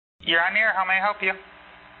You're on air. How may I help you?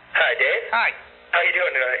 Hi, Dave. Hi. How you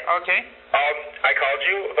doing tonight? Okay. I called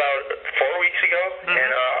you about 4 weeks ago,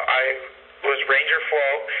 and I was Ranger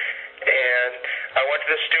Flow, and I went to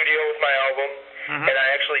the studio with my album, and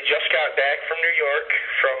I actually just got back from New York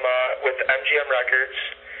with MGM Records,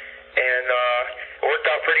 and it worked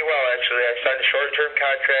out pretty well, actually. I signed a short-term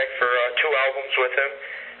contract for 2 albums with him,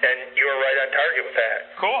 and you were right on target with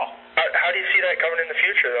that. Cool. How do you see that coming in the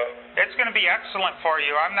future, though? It's going to be excellent for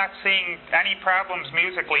you. I'm not seeing any problems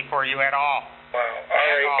musically for you at all. Wow. All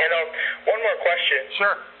right. And one more question.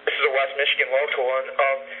 Sure. This is a West Michigan local one.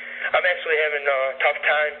 I'm actually having a tough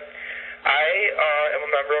time. I am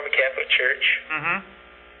a member of a Catholic church,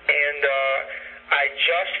 and I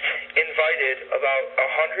just invited about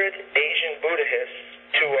 100 Asian Buddhists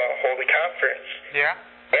to hold a conference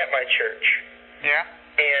at my church. Yeah.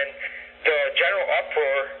 And the general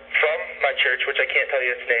uproar from my church, which I can't tell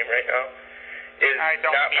you its name right now, is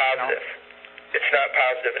not positive. It's not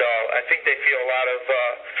positive at all. I think they feel a lot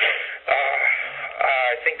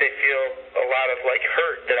of, like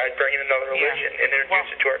hurt that I bring in another religion and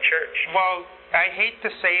introduce it to our church. Well, I hate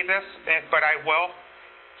to say this, but I will.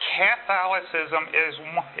 Catholicism is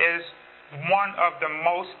one of the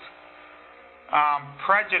most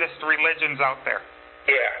prejudiced religions out there.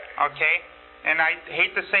 Yeah. Okay, and I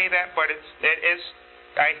hate to say that, but it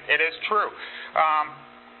is true.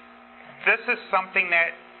 This is something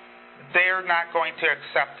that they're not going to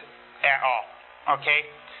accept at all. Okay.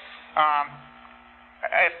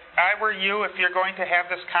 If I were you, if you're going to have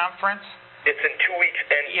this conference, it's in 2 weeks,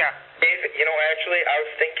 and Dave, actually, I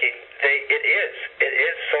was thinking it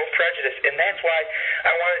is so prejudiced, and that's why I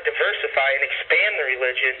want to diversify and expand the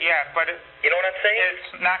religion. Yeah, but you know what I'm saying?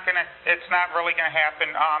 It's not really gonna happen.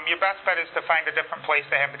 Your best bet is to find a different place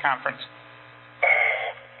to have the conference.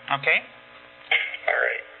 Okay. All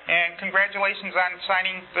right. And congratulations on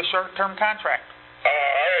signing the short-term contract. All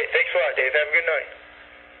right. Thanks a lot, Dave. Have a good night.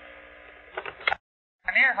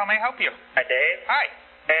 On air, how may I help you? Hi, Dave. Hi.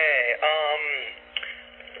 Hey,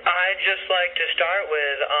 I'd just like to start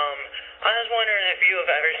with, I was wondering if you have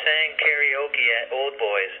ever sang karaoke at Old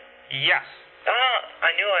Boys. Yes. I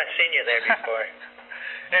knew I'd seen you there before.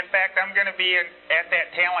 In fact, I'm going to be at that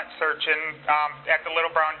talent search at the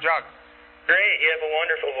Little Brown Jug. Great, you have a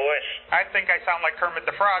wonderful voice. I think I sound like Kermit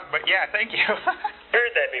the Frog, but yeah, thank you.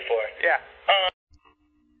 Heard that before. Yeah.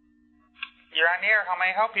 You're on the air. How may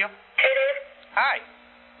I help you? Hey, Dave. Hi.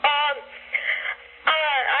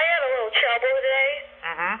 I had a little trouble today.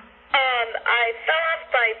 I fell off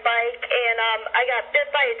my bike and I got bit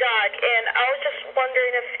by a dog, and I was just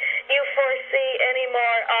wondering if you foresee any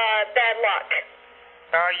more bad luck.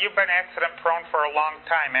 You've been accident prone for a long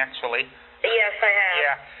time, actually. Yes, I have.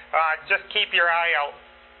 Yeah. Just keep your eye out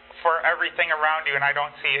for everything around you, and I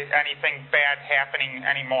don't see anything bad happening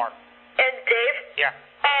anymore. And Dave? Yeah.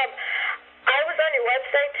 I was on your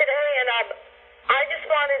website today, and I just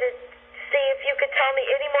wanted to see if you could tell me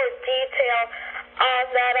any more detail on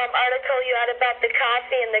that article you had about the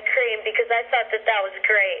coffee and the cream, because I thought that was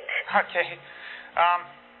great. Okay.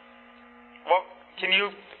 Well, can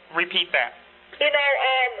you repeat that?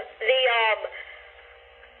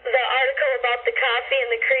 The article about the coffee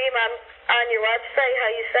and the cream on your website, how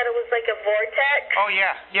you said it was like a vortex. Oh,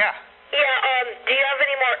 yeah. Yeah, do you have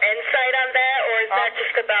any more insight on that, or is that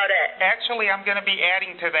just about it? Actually, I'm going to be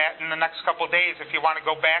adding to that in the next couple of days if you want to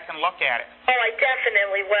go back and look at it. Oh, I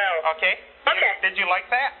definitely will. Okay. Okay. Did you like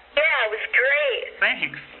that? Yeah, it was great.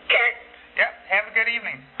 Thanks. Okay. Yep, have a good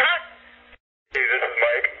evening. Hey, this is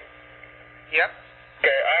Mike. Yep.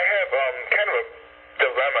 Okay, I have kind of a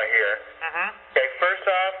dilemma here. Okay, first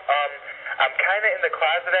off, I'm kind of in the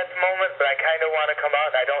closet at the moment, but I kind of want to come out,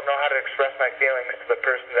 and I don't know how to express my feelings to the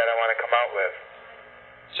person that I want to come out with.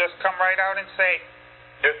 Just come right out and say.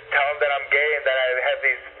 Just tell them that I'm gay and that I have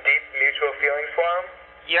these deep mutual feelings for him?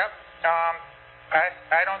 Yep.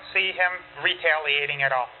 I don't see him retaliating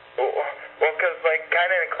at all. Well, because, kind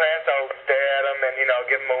of in class, I'll stare at him and,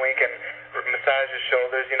 give him a wink and massage his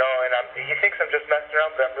shoulders, and he thinks I'm just messing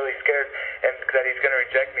around, but I'm really scared and that he's going to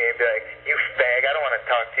reject me and be like, you fag, I don't want to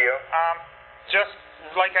talk to you. Just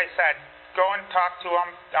like I said, go and talk to him,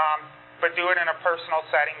 but do it in a personal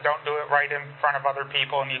setting. Don't do it right in front of other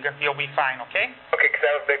people, and you'll be fine, okay? Okay, because I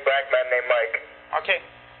have a big black man named Mike. Okay.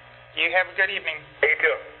 You have a good evening. You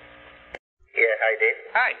too. Yeah, hi, Dave.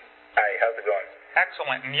 Hi. Hi, how's it going?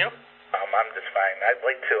 Excellent. And you? I'm just fine. I'd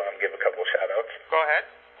like to give a couple shout-outs. Go ahead.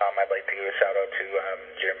 I'd like to give a shout-out to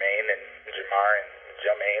Jermaine and Jamar and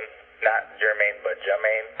Jamaine. Not Jermaine, but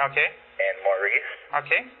Jamaine. Okay. And Maurice.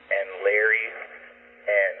 Okay. And Larry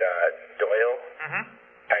and Doyle.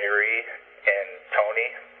 Kyrie and Tony.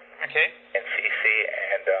 Okay. And Cece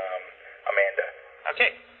and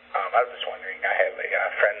I was just wondering, I have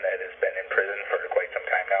a friend that has been in prison for quite some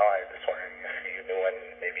time now. I was just wondering if you knew when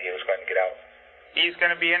maybe he was going to get out. He's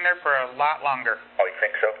going to be in there for a lot longer. Oh, you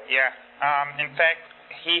think so? Yeah. In fact,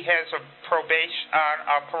 he has a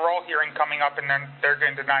parole hearing coming up, and then they're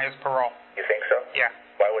going to deny his parole. You think so? Yeah.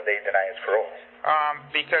 Why would they deny his parole?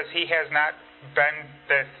 Because he has not been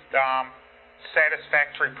this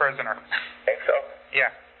satisfactory prisoner. Think so?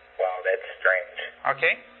 Yeah. Wow, that's strange.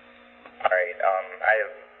 Okay. All right.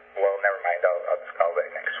 Well, never mind. I'll just call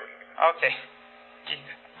back next week. Okay.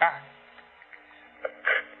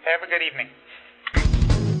 Have a good evening.